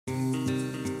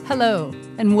Hello,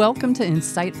 and welcome to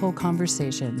Insightful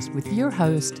Conversations with your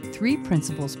host, 3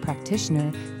 Principles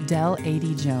practitioner, Del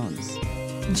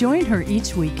Adey-Jones. Join her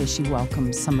each week as she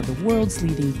welcomes some of the world's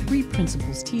leading 3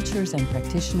 Principles teachers and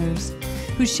practitioners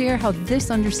who share how this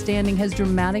understanding has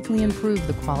dramatically improved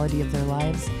the quality of their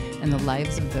lives and the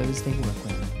lives of those they work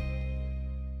with.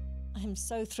 I'm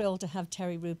so thrilled to have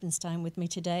Terry Rubenstein with me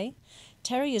today.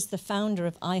 Terry is the founder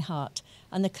of IHEART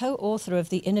and the co-author of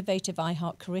the innovative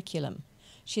IHEART curriculum.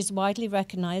 She's widely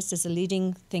recognized as a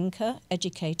leading thinker,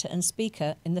 educator, and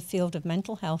speaker in the field of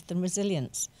mental health and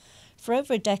resilience. For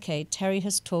over a decade, Terry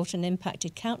has taught and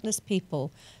impacted countless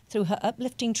people through her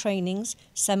uplifting trainings,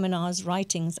 seminars,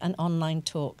 writings, and online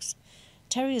talks.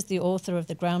 Terry is the author of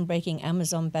the groundbreaking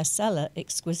Amazon bestseller,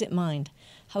 Exquisite Mind: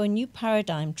 How a New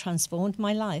Paradigm Transformed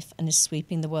My Life and is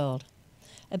Sweeping the World,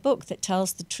 a book that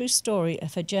tells the true story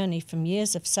of her journey from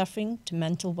years of suffering to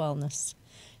mental wellness.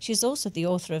 She is also the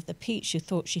author of The Peach Who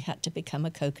Thought She Had to Become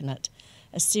a Coconut,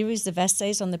 a series of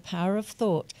essays on the power of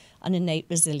thought and innate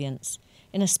resilience.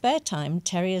 In her spare time,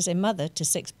 Terry is a mother to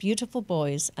 6 beautiful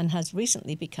boys and has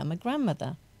recently become a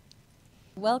grandmother.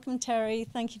 Welcome, Terry.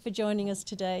 Thank you for joining us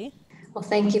today. Well,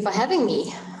 thank you for having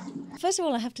me. First of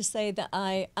all, I have to say that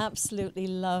I absolutely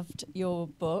loved your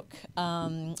book,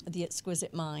 The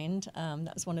Exquisite Mind.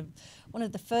 That was one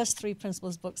of the first 3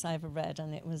 Principles books I ever read,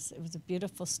 and it was a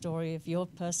beautiful story of your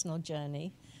personal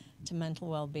journey to mental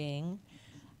well-being.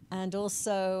 And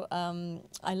also,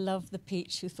 I love The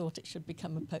Peach Who Thought It Should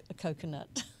Become a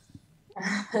Coconut.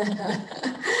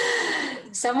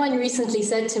 Someone recently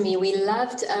said to me, we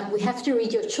have to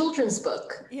read your children's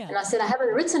book. Yeah. And I said, I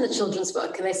haven't written a children's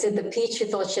book. And they said, The Peach Who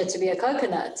Thought She Had to Be a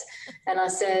Coconut. And I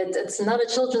said, it's not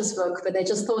a children's book, but they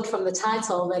just thought from the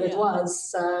title that it was.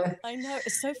 So I know.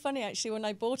 It's so funny, actually. When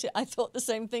I bought it, I thought the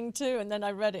same thing too. And then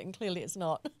I read it and clearly it's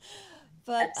not.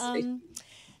 But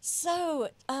so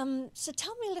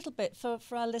tell me a little bit for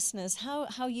our listeners,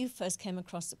 how you first came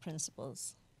across the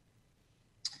principles.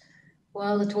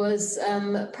 Well, it was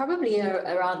probably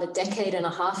around a decade and a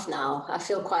half now. I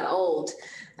feel quite old.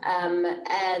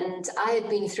 And I had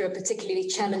been through a particularly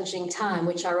challenging time,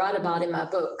 which I write about in my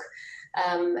book.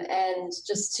 And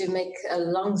just to make a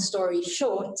long story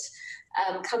short,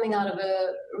 coming out of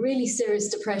a really serious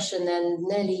depression and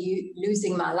nearly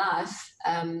losing my life,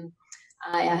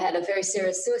 I had a very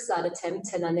serious suicide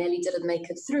attempt and I nearly didn't make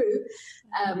it through.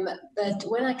 But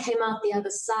when I came out the other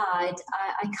side,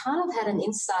 I kind of had an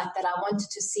insight that I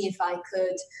wanted to see if I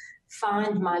could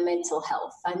find my mental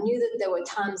health. I knew that there were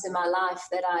times in my life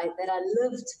that I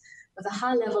lived with a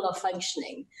high level of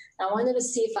functioning. And I wanted to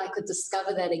see if I could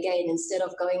discover that again instead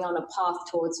of going on a path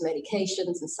towards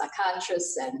medications and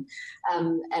psychiatrists and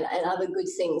other good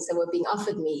things that were being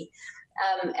offered me.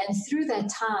 And through that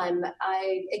time,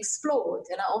 I explored,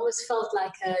 and I almost felt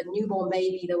like a newborn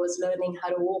baby that was learning how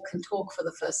to walk and talk for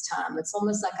the first time. It's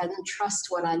almost like I didn't trust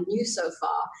what I knew so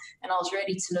far, and I was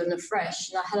ready to learn afresh.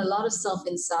 And I had a lot of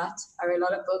self-insight. I read a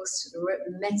lot of books,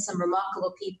 met some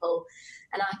remarkable people,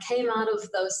 and I came out of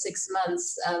those 6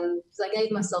 months, because I gave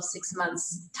myself 6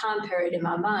 months time period in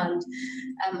my mind,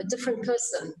 a different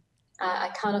person. I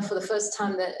kind of, for the first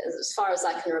time, that as far as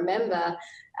I can remember,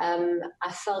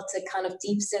 I felt a kind of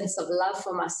deep sense of love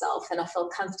for myself, and I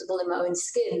felt comfortable in my own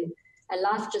skin, and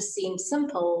life just seemed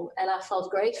simple, and I felt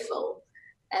grateful.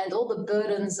 And all the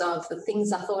burdens of the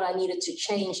things I thought I needed to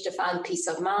change to find peace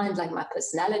of mind, like my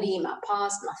personality, my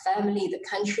past, my family, the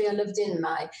country I lived in,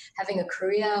 my having a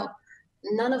career,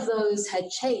 none of those had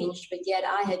changed, but yet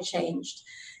I had changed.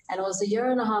 And it was a year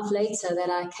and a half later that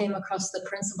I came across the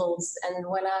principles. And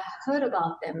when I heard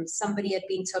about them, somebody had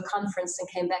been to a conference and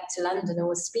came back to London and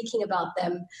was speaking about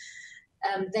them.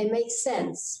 They made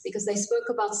sense because they spoke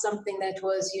about something that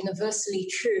was universally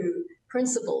true,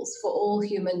 principles for all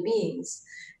human beings.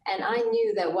 And I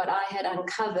knew that what I had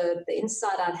uncovered, the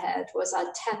insight I'd had, was I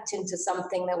tapped into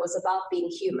something that was about being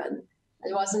human.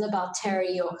 It wasn't about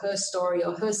Terry or her story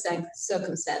or her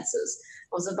circumstances.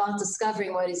 It was about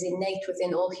discovering what is innate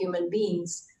within all human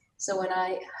beings. So when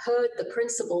I heard the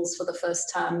principles for the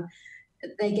first time,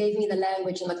 they gave me the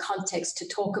language and the context to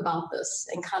talk about this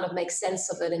and kind of make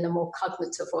sense of it in a more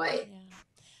cognitive way. Yeah.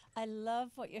 I love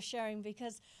what you're sharing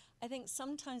because I think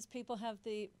sometimes people have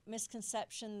the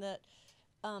misconception that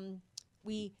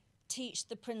we teach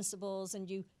the principles and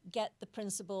you get the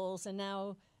principles and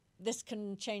now this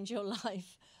can change your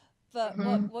life. But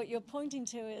what you're pointing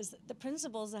to is that the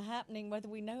principles are happening whether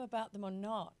we know about them or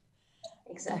not.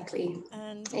 Exactly.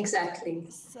 And exactly.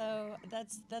 So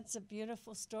that's a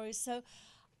beautiful story. So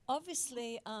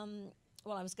obviously, I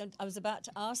was about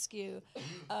to ask you,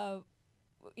 how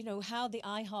the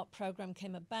IHEART program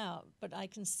came about, but I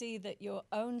can see that your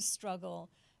own struggle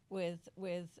with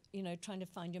trying to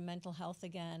find your mental health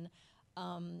again.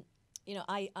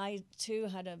 I too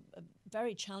had a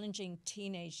very challenging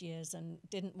teenage years and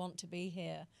didn't want to be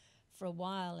here for a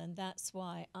while, and that's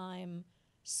why I'm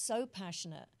so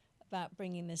passionate about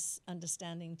bringing this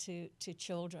understanding to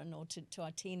children or to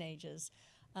our teenagers.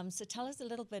 So tell us a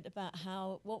little bit about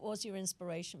what was your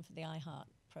inspiration for the IHEART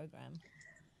program?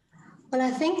 Well,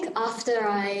 I think after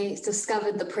I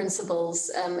discovered the principles,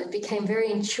 it became very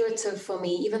intuitive for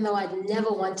me, even though I'd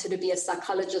never wanted to be a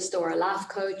psychologist or a life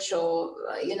coach or,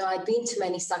 I'd been to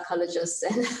many psychologists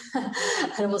and,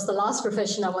 and it was the last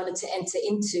profession I wanted to enter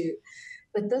into.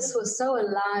 But this was so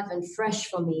alive and fresh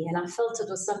for me, and I felt it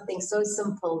was something so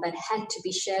simple that had to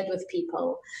be shared with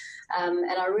people. And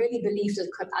I really believed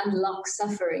it could unlock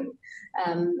suffering,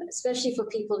 especially for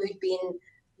people who'd been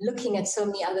looking at so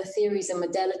many other theories and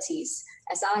modalities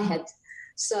as I had.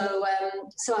 So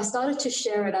I started to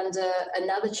share it under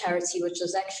another charity, which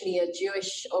was actually a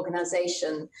Jewish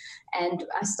organization. And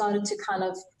I started to kind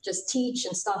of just teach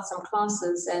and start some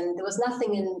classes. And there was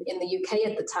nothing in the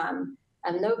UK at the time.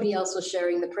 And nobody else was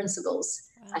sharing the principles.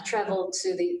 Wow. I traveled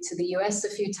to the US a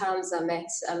few times. I met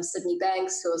Sydney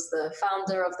Banks, who was the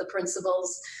founder of the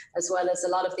principles, as well as a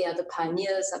lot of the other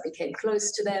pioneers. I became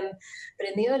close to them. But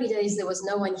in the early days, there was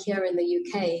no one here in the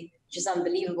UK, which is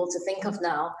unbelievable to think of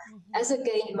now. Mm-hmm. As it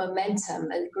gained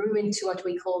momentum, it grew into what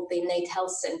we called the Innate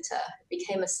Health Center. It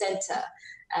became a center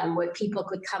where people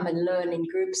could come and learn in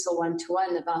groups or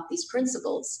one-to-one about these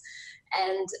principles.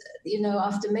 And,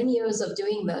 after many years of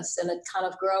doing this and it kind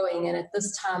of growing, and at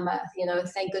this time,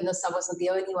 thank goodness I wasn't the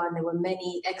only one. There were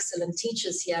many excellent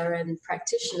teachers here and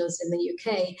practitioners in the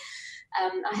UK.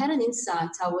 I had an insight.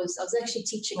 I was actually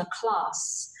teaching a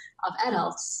class of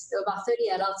adults. There were about 30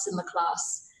 adults in the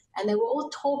class, and they were all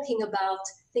talking about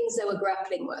things they were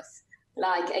grappling with,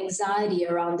 like anxiety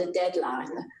around a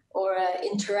deadline or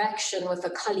interaction with a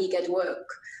colleague at work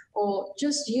or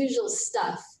just usual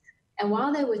stuff. And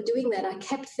while they were doing that, I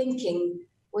kept thinking,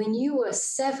 when you were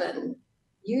 7,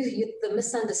 the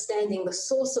misunderstanding, the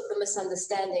source of the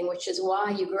misunderstanding, which is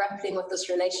why you're grappling with this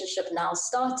relationship now,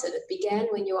 started. It began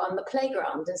when you were on the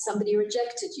playground and somebody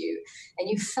rejected you and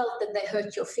you felt that they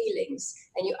hurt your feelings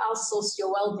and you outsourced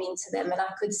your well-being to them. And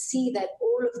I could see that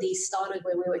all of these started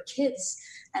when we were kids.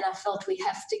 And I felt we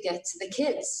have to get to the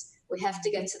kids. We have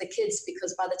to get to the kids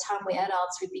because by the time we're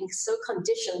adults, we've been so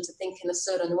conditioned to think in a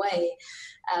certain way.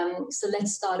 So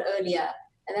let's start earlier.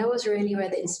 And that was really where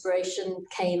the inspiration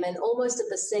came. And almost at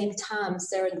the same time,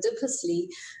 serendipitously,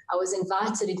 I was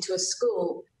invited into a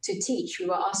school to teach. We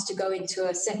were asked to go into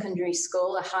a secondary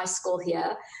school, a high school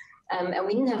here. And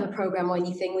we didn't have a program or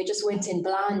anything. We just went in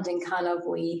blind and kind of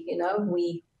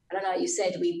I don't know, you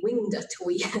said we winged it.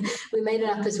 We made it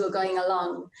up as we were going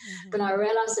along. Mm-hmm. But I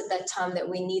realized at that time that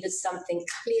we needed something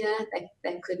clear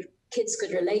that kids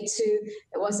could relate to.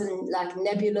 It wasn't like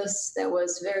nebulous. That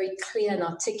was very clear and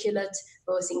articulate.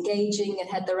 It was engaging. It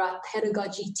had the right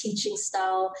pedagogy, teaching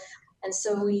style. And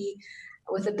so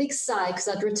with a big sigh, because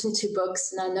I'd written 2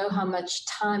 books and I know how much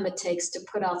time it takes to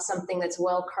put out something that's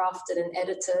well crafted and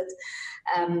edited,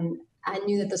 I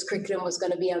knew that this curriculum was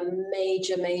going to be a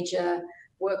major, major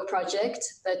work project,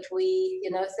 but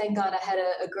thank God I had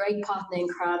a great partner in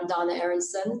crime, Donna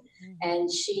Aronson,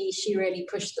 and she really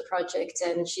pushed the project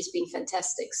and she's been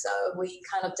fantastic. So we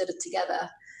kind of did it together.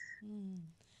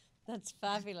 That's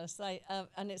fabulous.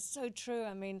 And it's so true.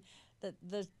 I mean,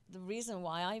 the reason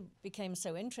why I became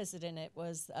so interested in it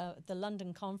was the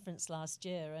London conference last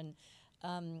year, and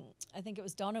I think it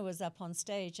was Donna was up on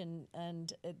stage, and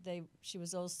they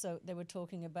were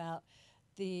talking about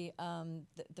the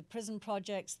prison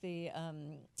projects,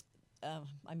 I'm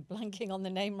blanking on the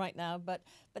name right now, but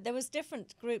there was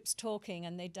different groups talking,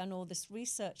 and they'd done all this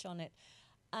research on it,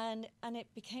 and it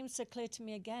became so clear to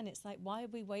me again. It's like, why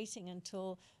are we waiting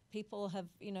until people have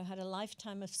had a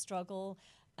lifetime of struggle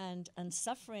and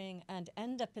suffering and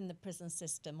end up in the prison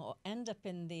system or end up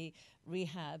in the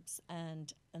rehabs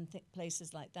and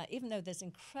places like that, even though there's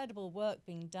incredible work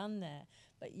being done there.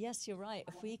 But yes, you're right.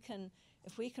 If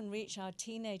we can reach our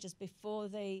teenagers before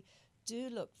they do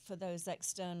look for those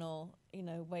external,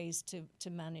 ways to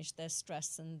manage their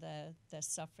stress and their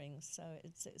suffering. So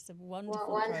it's a wonderful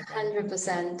program.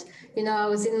 100%. I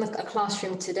was in a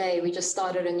classroom today. We just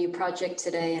started a new project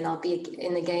today, and I'll be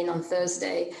in again on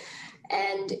Thursday.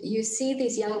 And you see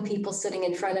these young people sitting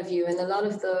in front of you, and a lot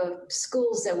of the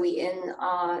schools that we're in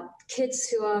are kids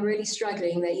who are really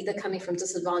struggling. They're either coming from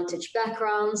disadvantaged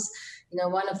backgrounds.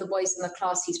 One of the boys in the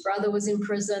class, his brother was in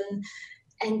prison.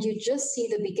 And you just see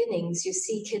the beginnings. You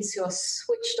see kids who are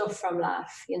switched off from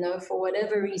life, for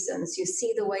whatever reasons. You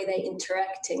see the way they're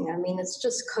interacting. I mean, it's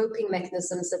just coping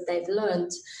mechanisms that they've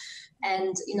learned.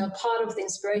 And, part of the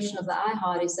inspiration of the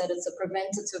IHEART is that it's a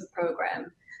preventative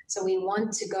program. So we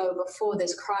want to go before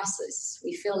there's crisis.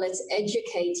 We feel let's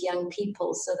educate young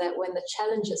people so that when the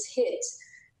challenges hit,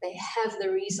 they have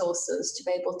the resources to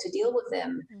be able to deal with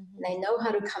them. Mm-hmm. And they know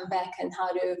how to come back and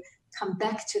how to come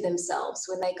back to themselves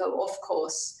when they go off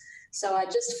course. So I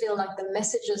just feel like the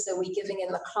messages that we're giving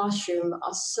in the classroom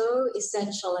are so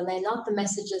essential, and they're not the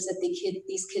messages that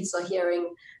these kids are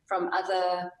hearing from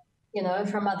other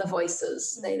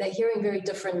voices. They're hearing very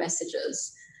different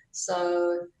messages.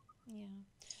 So yeah.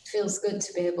 It feels good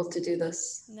to be able to do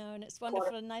this. No, and it's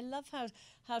wonderful. And I love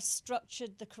how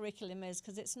structured the curriculum is,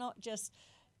 because it's not just,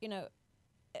 in a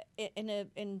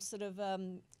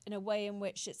way in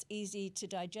which it's easy to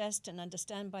digest and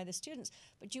understand by the students,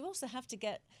 but you also have to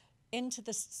get into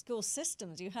the school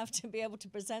systems. You have to be able to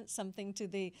present something to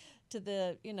the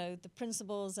the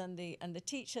principals and the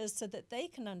teachers, so that they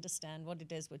can understand what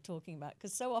it is we're talking about.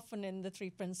 Because so often in the three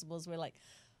principles, we're like,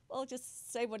 well,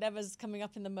 just say whatever's coming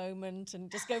up in the moment and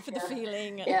just go for the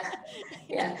feeling.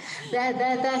 Yeah.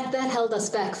 That held us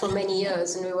back for many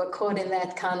years, and we were caught in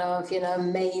that kind of,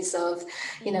 maze of,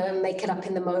 make it up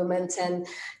in the moment. And,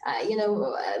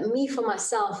 me for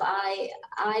myself, I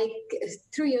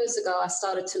 3 years ago, I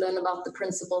started to learn about the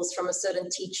principles from a certain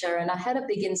teacher, and I had a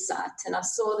big insight, and I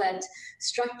saw that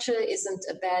structure isn't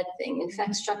a bad thing. In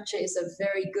fact, structure is a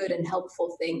very good and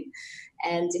helpful thing.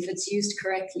 And if it's used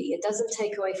correctly, it doesn't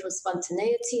take away from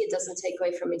spontaneity. It doesn't take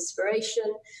away from inspiration.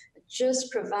 It just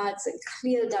provides a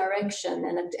clear direction,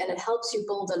 and it helps you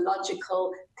build a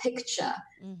logical picture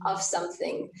of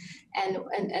something.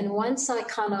 And once I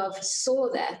kind of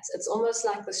saw that, it's almost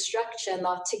like the structure and the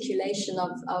articulation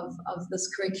of this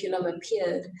curriculum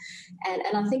appeared.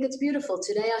 And I think it's beautiful.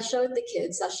 Today I showed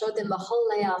them the whole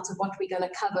layout of what we're going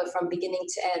to cover from beginning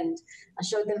to end. I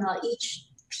showed them how each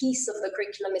piece of the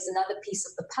curriculum is another piece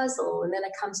of the puzzle, and then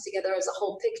it comes together as a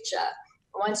whole picture.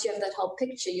 Once you have that whole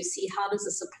picture, you see, how does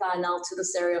this apply now to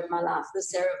this area of my life,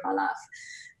 this area of my life.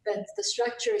 But the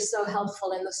structure is so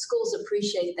helpful, and the schools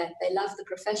appreciate that. They love the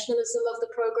professionalism of the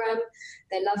program.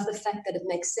 They love the fact that it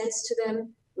makes sense to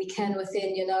them. We can,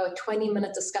 within, a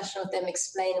 20-minute discussion with them,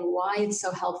 explain why it's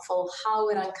so helpful, how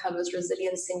it uncovers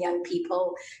resilience in young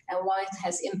people, and why it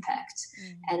has impact.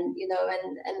 And,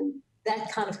 and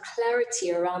that kind of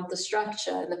clarity around the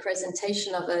structure and the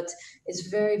presentation of it is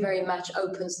very, very much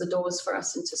opens the doors for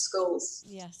us into schools.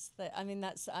 Yes,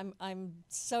 I'm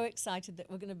so excited that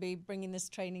we're going to be bringing this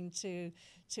training to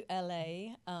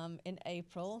LA in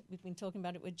April. We've been talking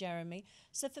about it with Jeremy.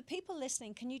 So for people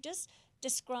listening, can you just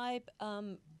describe,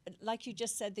 like you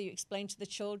just said, that you explained to the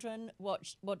children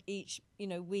what each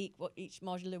week, what each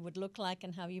module would look like,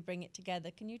 and how you bring it together?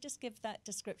 Can you just give that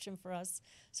description for us,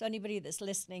 so anybody that's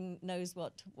listening knows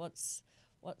what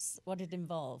it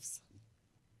involves?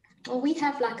 Well, we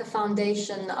have like a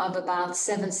foundation of about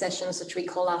 7 sessions, which we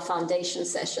call our foundation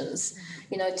sessions.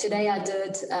 Today I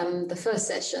did the first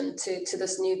session to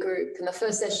this new group, and the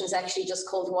first session is actually just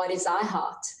called "What is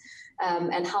IHEART?"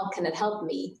 And how can it help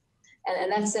me?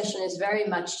 And that session is very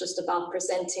much just about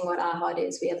presenting what IHEART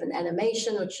is. We have an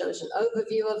animation which shows an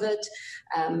overview of it.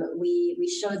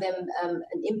 We show them an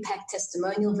impact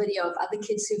testimonial video of other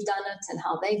kids who've done it and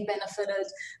how they've benefited.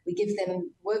 We give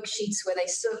them worksheets where they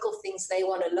circle things they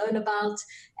want to learn about,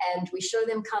 and we show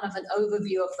them kind of an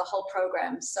overview of the whole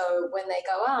program. So when they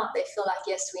go out, they feel like,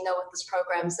 yes, we know what this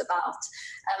program's about.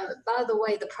 By the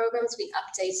way, the program's been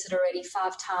updated already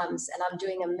 5 times, and I'm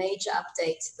doing a major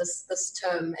update this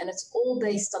term, and it's all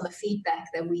based on the feedback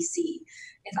that we see.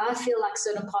 If I feel like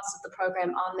certain parts of the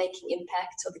program aren't making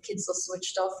impact, or the kids are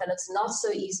switched off, and it's not so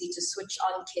easy to switch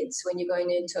on kids when you're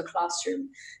going into a classroom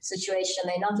situation.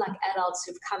 They're not like adults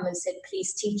who've come and said,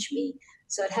 please teach me.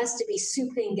 So it has to be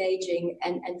super engaging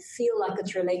and feel like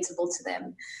it's relatable to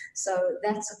them. So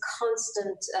that's a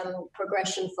constant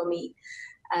progression for me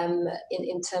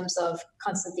in terms of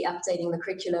constantly updating the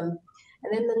curriculum.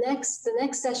 And then the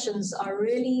next sessions are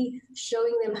really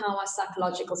showing them how our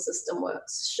psychological system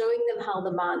works, showing them how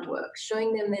the mind works,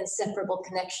 showing them the inseparable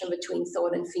connection between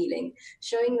thought and feeling,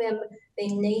 showing them the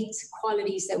innate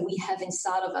qualities that we have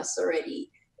inside of us already,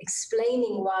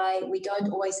 explaining why we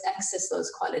don't always access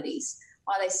those qualities,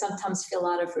 why they sometimes feel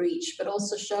out of reach, but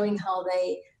also showing how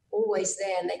they always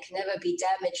there and they can never be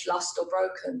damaged, lost, or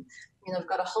broken. We've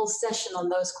got a whole session on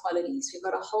those qualities. We've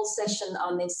got a whole session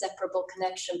on the inseparable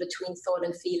connection between thought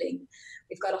and feeling.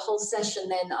 We've got a whole session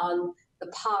then on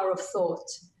the power of thought,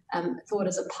 thought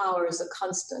as a power, as a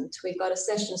constant. We've got a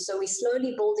session. So we're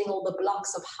slowly building all the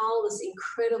blocks of how this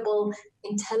incredible,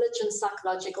 intelligent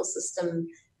psychological system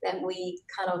that we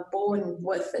kind of born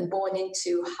with and born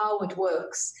into, how it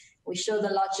works. We show the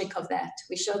logic of that.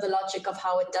 We show the logic of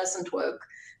how it doesn't work.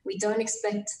 We don't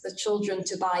expect the children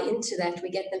to buy into that.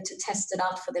 We get them to test it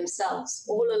out for themselves.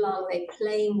 All along, they're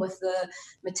playing with the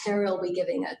material we're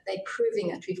giving it. They're proving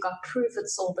it. We've got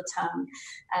prove-its all the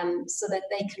time, so that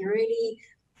they can really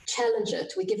challenge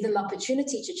it. We give them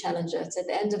opportunity to challenge it. At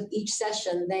the end of each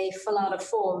session, they fill out a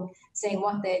form saying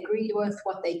what they agreed with,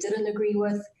 what they didn't agree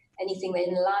with, anything they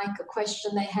didn't like, a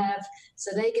question they have.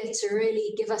 So they get to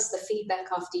really give us the feedback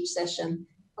after each session.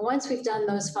 And once we've done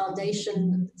those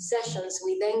foundation sessions,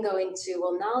 we then go into,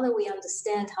 well, now that we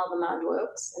understand how the mind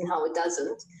works and how it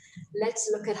doesn't, let's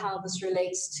look at how this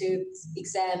relates to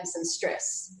exams and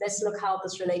stress. Let's look how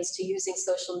this relates to using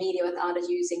social media without it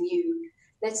using you.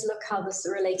 Let's look how this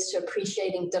relates to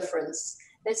appreciating difference.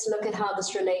 Let's look at how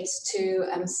this relates to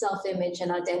self-image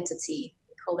and identity.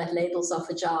 We call that labels off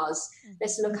of jars.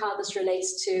 Let's look how this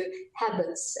relates to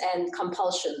habits and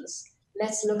compulsions.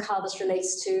 Let's look how this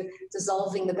relates to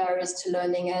dissolving the barriers to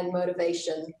learning and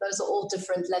motivation. Those are all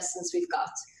different lessons we've got.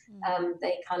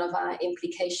 They kind of are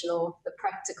implicational, the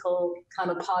practical kind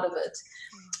of part of it.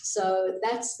 So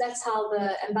that's how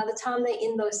and by the time they're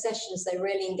in those sessions, they're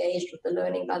really engaged with the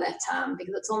learning by that time,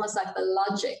 because it's almost like the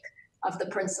logic of the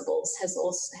principles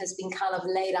has been kind of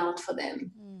laid out for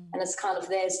them, and it's kind of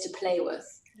theirs to play with.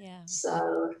 Yeah.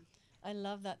 So I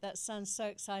love that. That sounds so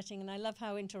exciting, and I love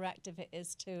how interactive it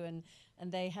is too.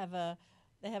 And they have a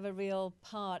real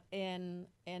part in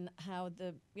how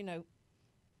the, you know,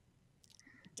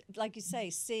 like you say,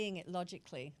 seeing it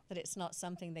logically, that it's not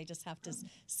something they just have to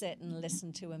sit and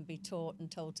listen to and be taught and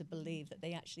told to believe, that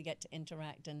they actually get to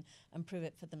interact and prove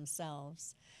it for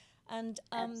themselves. And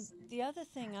the other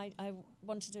thing I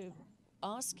wanted to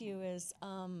ask you is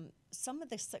some of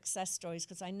the success stories,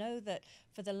 because I know that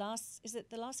for the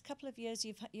last couple of years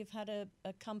you've had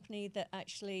a company that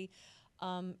actually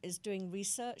is doing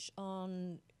research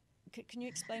on. Can you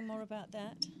explain more about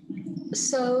that?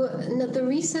 So the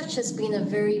research has been a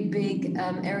very big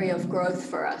area of growth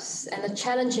for us, and a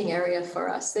challenging area for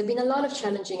us. There have been a lot of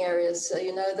challenging areas. So,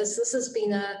 you know, this has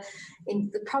been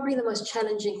probably the most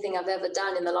challenging thing I've ever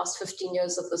done in the last 15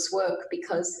 years of this work,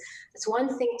 because it's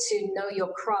one thing to know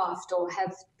your craft or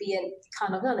be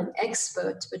kind of not an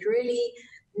expert, but really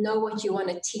know what you want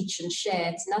to teach and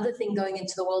share. It's another thing going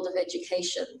into the world of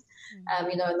education.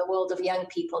 You know, in the world of young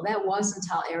people, that wasn't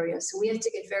our area. So we had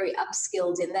to get very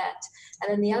upskilled in that. And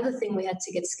then the other thing we had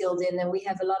to get skilled in, and we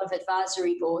have a lot of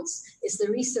advisory boards, is the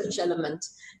research element,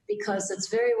 because it's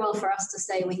very well for us to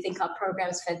say we think our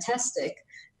program's fantastic,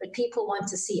 but people want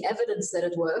to see evidence that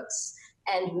it works.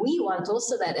 And we want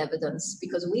also that evidence,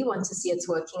 because we want to see it's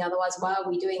working. Otherwise, why are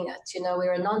we doing it? You know,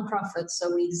 we're a nonprofit,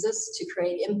 so we exist to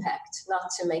create impact, not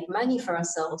to make money for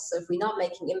ourselves. So if we're not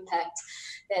making impact,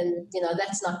 then, you know,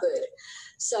 that's not good.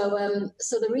 So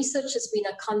the research has been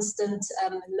a constant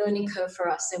learning curve for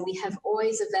us, and we have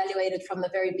always evaluated from the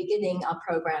very beginning our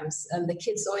programs. The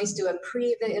kids always do a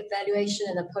pre-evaluation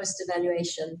and a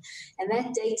post-evaluation, and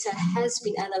that data has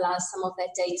been analyzed, some of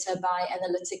that data by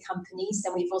analytic companies,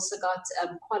 and we've also got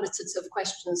qualitative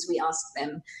questions we ask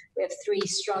them. We have 3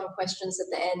 strong questions at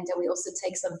the end, and we also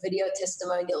take some video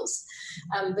testimonials.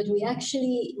 But we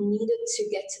actually needed to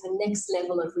get to the next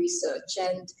level of research,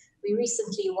 and we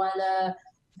recently won a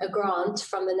grant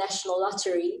from the National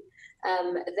Lottery.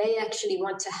 They actually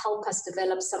want to help us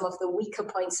develop some of the weaker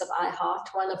points of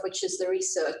IHEART, one of which is the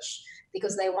research,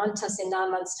 because they want us in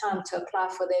 9 months' time to apply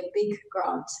for their big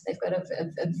grant. They've got a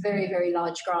very, very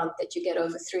large grant that you get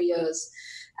over 3 years.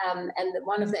 And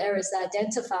one of the areas they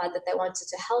identified that they wanted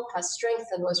to help us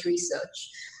strengthen was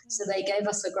research. So they gave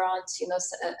us a grant, you know,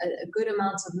 a good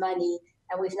amount of money,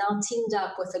 and we've now teamed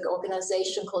up with an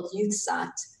organization called Innate,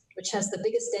 which has the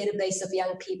biggest database of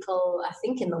young people, I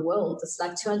think, in the world. It's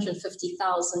like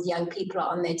 250,000 young people are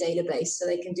on their database, so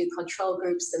they can do control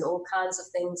groups and all kinds of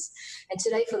things. And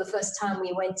today, for the first time,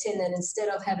 we went in, and instead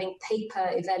of having paper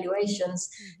evaluations,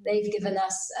 they've given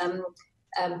us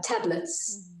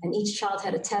tablets, and each child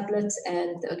had a tablet,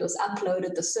 and it was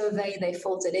uploaded, the survey, they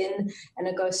filled it in, and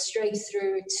it goes straight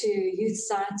through to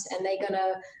YouthSite, and they're going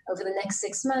to, over the next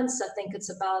 6 months, I think it's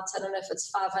about, I don't know if it's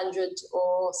 500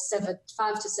 or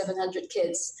 500 to 700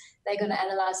 kids, they're going to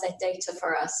analyze that data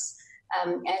for us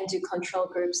and do control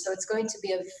groups. So it's going to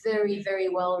be a very, very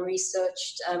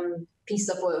well-researched piece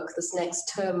of work this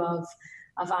next term of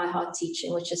IHEART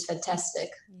teaching, which is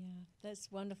fantastic.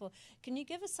 That's wonderful. Can you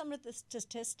give us some of the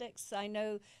statistics? I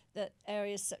know that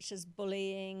areas such as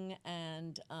bullying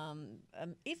and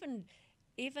even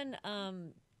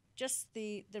just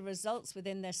the results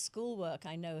within their schoolwork,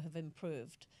 I know, have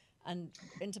improved, and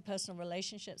interpersonal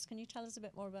relationships. Can you tell us a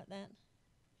bit more about that?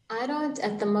 I don't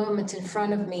at the moment in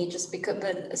front of me, just because,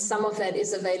 but some of that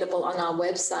is available on our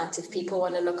website. If people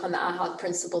want to look on the IHEART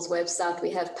Principles website,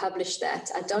 we have published that.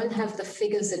 I don't have the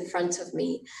figures in front of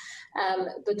me,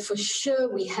 but for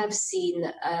sure we have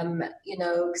seen,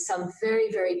 some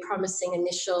very, very promising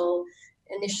initial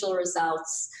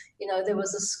results. There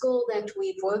was a school that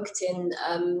we've worked in.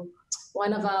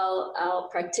 One of our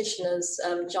practitioners,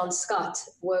 John Scott,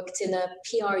 worked in a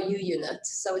PRU unit.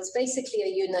 So it's basically a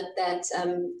unit that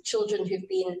children who've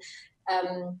been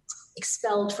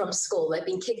expelled from school, they've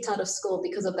been kicked out of school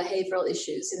because of behavioral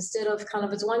issues. Instead of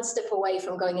it's one step away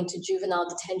from going into juvenile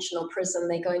detention or prison,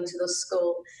 they go into the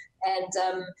school.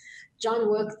 And John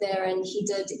worked there and he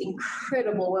did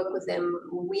incredible work with them.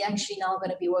 We actually now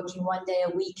going to be working 1 day a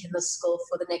week in the school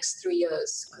for the next 3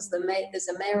 years, because there's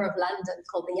a mayor of London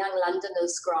called the Young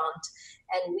Londoners Grant,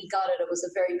 and we got it. It was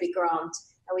a very big grant.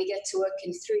 And we get to work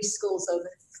in 3 schools over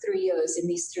 3 years in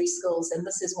these 3 schools, and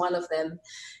this is one of them.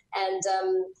 And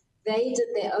they did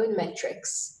their own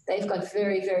metrics. They've got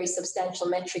very, very substantial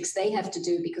metrics they have to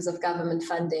do because of government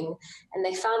funding. And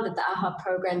they found that the IHEART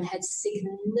program had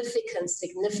significant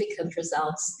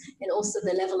results in also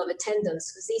the level of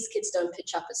attendance, because these kids don't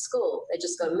pitch up at school. They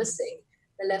just go missing.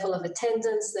 The level of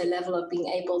attendance, the level of being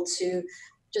able to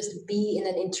just be in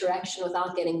an interaction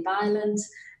without getting violent,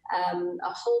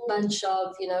 a whole bunch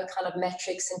of,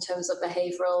 metrics in terms of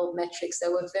behavioral metrics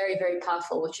that were very, very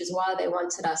powerful, which is why they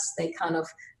wanted us. They kind of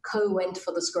co-went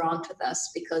for this grant with us,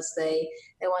 because they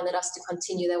wanted us to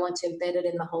continue. They want to embed it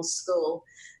in the whole school.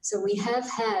 So we have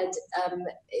had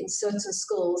in certain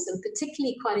schools, and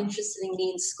particularly quite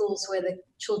interestingly in schools where the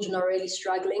children are really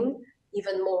struggling,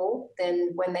 even more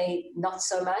than when they not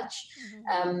so much,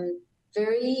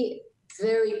 very,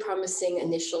 very promising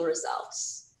initial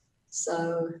results.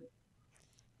 So,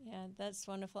 yeah, that's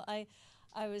wonderful.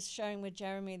 I was sharing with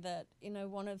Jeremy that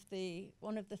one of the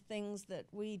things that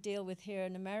we deal with here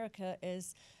in America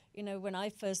is, when I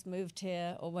first moved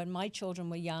here, or when my children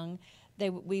were young,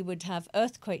 we would have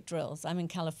earthquake drills. I'm in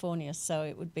California, so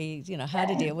it would be how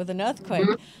to deal with an earthquake.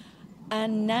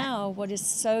 And now, what is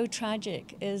so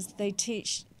tragic is they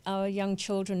teach our young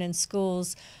children in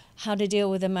schools how to deal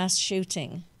with a mass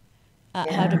shooting.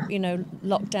 How to,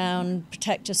 lock down,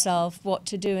 protect yourself, what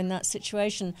to do in that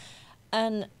situation.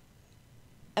 And,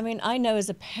 I know as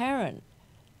a parent,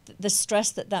 the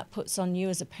stress that puts on you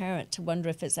as a parent to wonder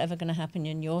if it's ever going to happen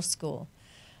in your school.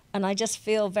 And I just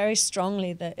feel very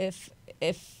strongly that if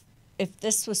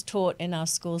this was taught in our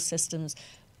school systems,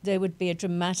 there would be a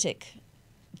dramatic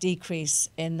decrease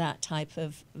in that type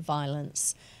of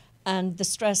violence. And the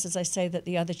stress, as I say, that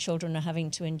the other children are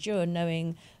having to endure,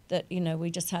 knowing that,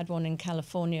 we just had one in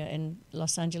California, in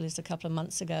Los Angeles a couple of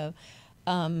months ago.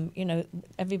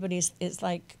 Everybody's, it's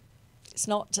like, it's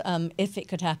not if it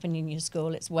could happen in your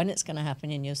school, it's when it's going to happen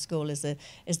in your school is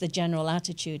the general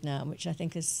attitude now, which I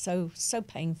think is so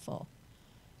painful.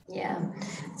 Yeah,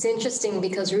 it's interesting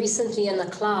because recently in the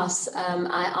class,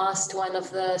 I asked one of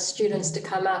the students to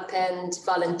come up and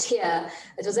volunteer.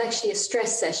 It was actually a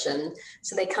stress session.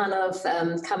 So they kind of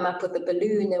come up with a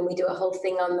balloon and we do a whole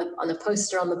thing on the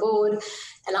poster on the board,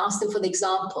 and I asked him for an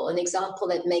example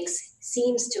that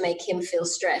seems to make him feel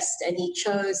stressed. And he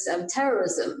chose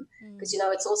terrorism because,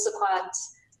 it's also quite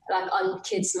like on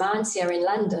kids' minds here in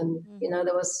London.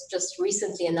 There was just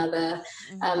recently another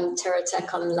terror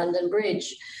attack on London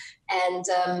Bridge. And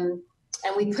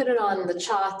we put it on the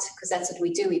chart because that's what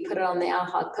we do. We put it on the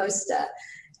IHEART poster.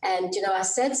 And, I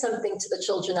said something to the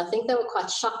children. I think they were quite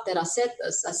shocked that I said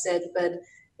this. I said, but,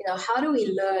 how do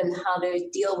we learn how to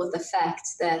deal with the fact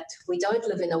that we don't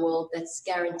live in a world that's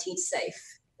guaranteed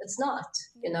safe? It's not,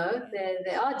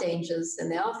 there are dangers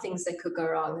and there are things that could go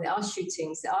wrong. There are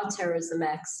shootings, there are terrorism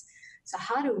acts. So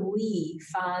how do we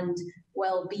find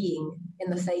well-being in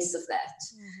the face of that?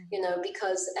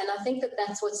 Because, and I think that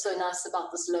that's what's so nice about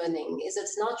this learning is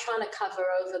it's not trying to cover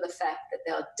over the fact that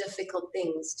there are difficult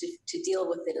things to deal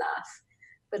with in life,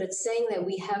 but it's saying that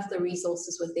we have the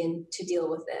resources within to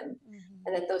deal with them,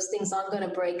 and that those things aren't going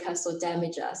to break us or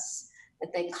damage us,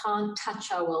 that they can't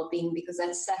touch our well-being because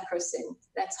that's sacrosanct,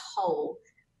 that's whole,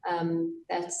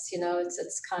 that's,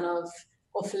 it's kind of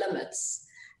off limits.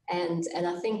 And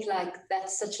I think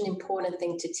that's such an important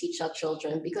thing to teach our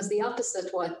children, because the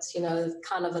opposite,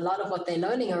 kind of a lot of what they're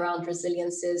learning around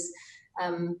resilience is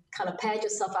kind of pad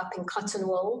yourself up in cotton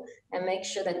wool and make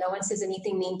sure that no one says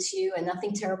anything mean to you and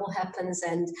nothing terrible happens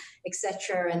and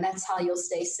etc. And that's how you'll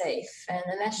stay safe. And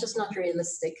that's just not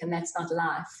realistic, and that's not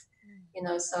life. you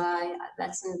know, so I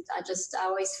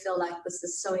always feel like this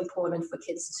is so important for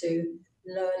kids to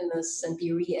learn this and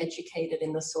be re-educated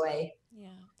in this way.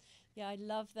 Yeah, I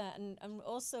love that. And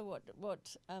also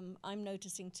what I'm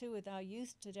noticing too with our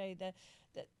youth today, that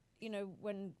you know,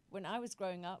 when I was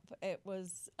growing up, it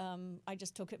was I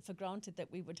just took it for granted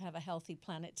that we would have a healthy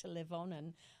planet to live on,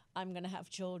 and I'm going to have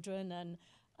children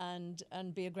and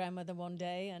be a grandmother one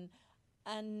day,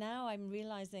 and now I'm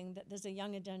realizing that there's a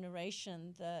younger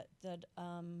generation that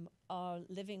are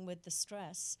living with the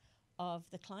stress of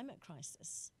the climate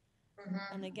crisis,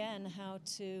 and again how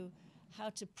to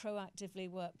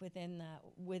proactively work within that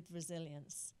with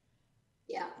resilience.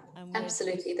 Yeah,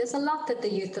 absolutely. There's a lot that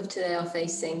the youth of today are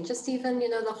facing. Just even, you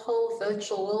know, the whole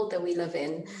virtual world that we live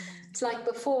in. It's like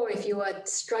before, if you were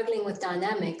struggling with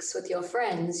dynamics with your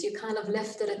friends, you kind of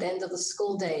left it at the end of the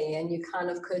school day and you kind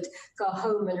of could go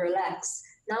home and relax.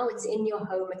 Now it's in your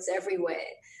home, it's everywhere.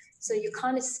 So you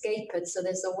can't escape it. So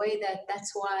there's a way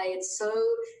that's why it's so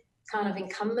kind of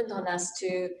incumbent on us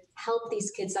to help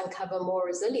these kids uncover more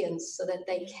resilience so that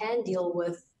they can deal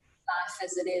with life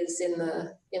as it is in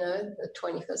the, you know, the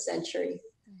 21st century.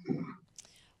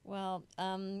 Well,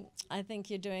 I think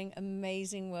you're doing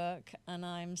amazing work, and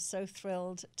I'm so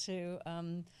thrilled to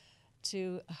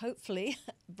hopefully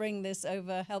help bring this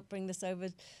over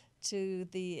to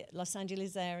the Los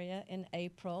Angeles area in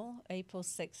April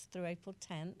 6th through April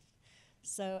 10th.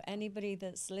 So anybody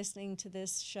that's listening to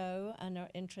this show and are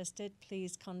interested,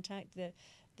 please contact the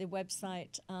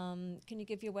website. Can you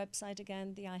give your website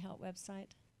again, the iHeart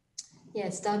website?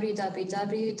 Yes,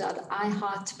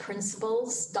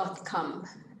 www.iheartprinciples.com.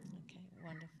 Okay,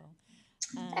 wonderful.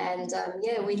 And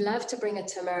we'd love to bring it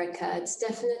to America. It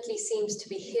definitely seems to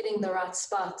be hitting the right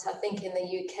spot, I think, in the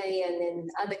UK and in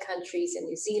other countries, in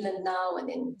New Zealand now, and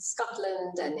in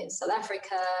Scotland and in South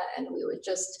Africa. And we were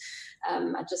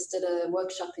I just did a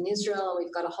workshop in Israel.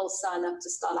 We've got a whole sign up to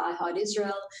start iHeart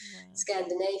Israel,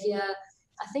 Scandinavia.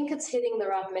 I think it's hitting the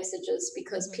right messages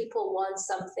because people want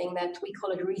something that we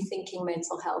call it rethinking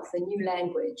mental health, a new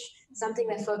language, something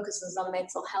that focuses on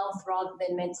mental health rather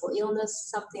than mental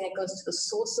illness, something that goes to the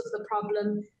source of the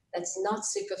problem, that's not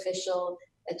superficial,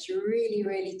 that's really,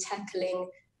 really tackling,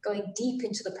 going deep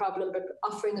into the problem, but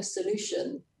offering a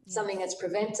solution, something that's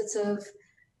preventative.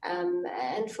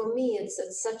 And for me, it's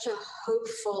such a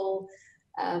hopeful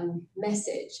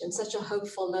message and such a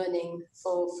hopeful learning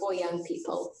for young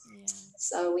people.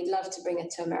 So we'd love to bring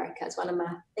it to America. It's one of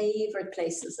my favorite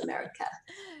places, America.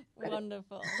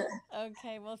 Wonderful.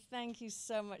 Okay, well, thank you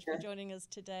so much for joining us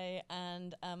today,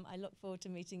 and I look forward to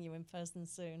meeting you in person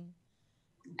soon.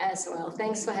 As well.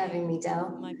 Thanks for having me, Del.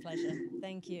 My pleasure.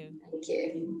 Thank you. Thank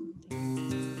you.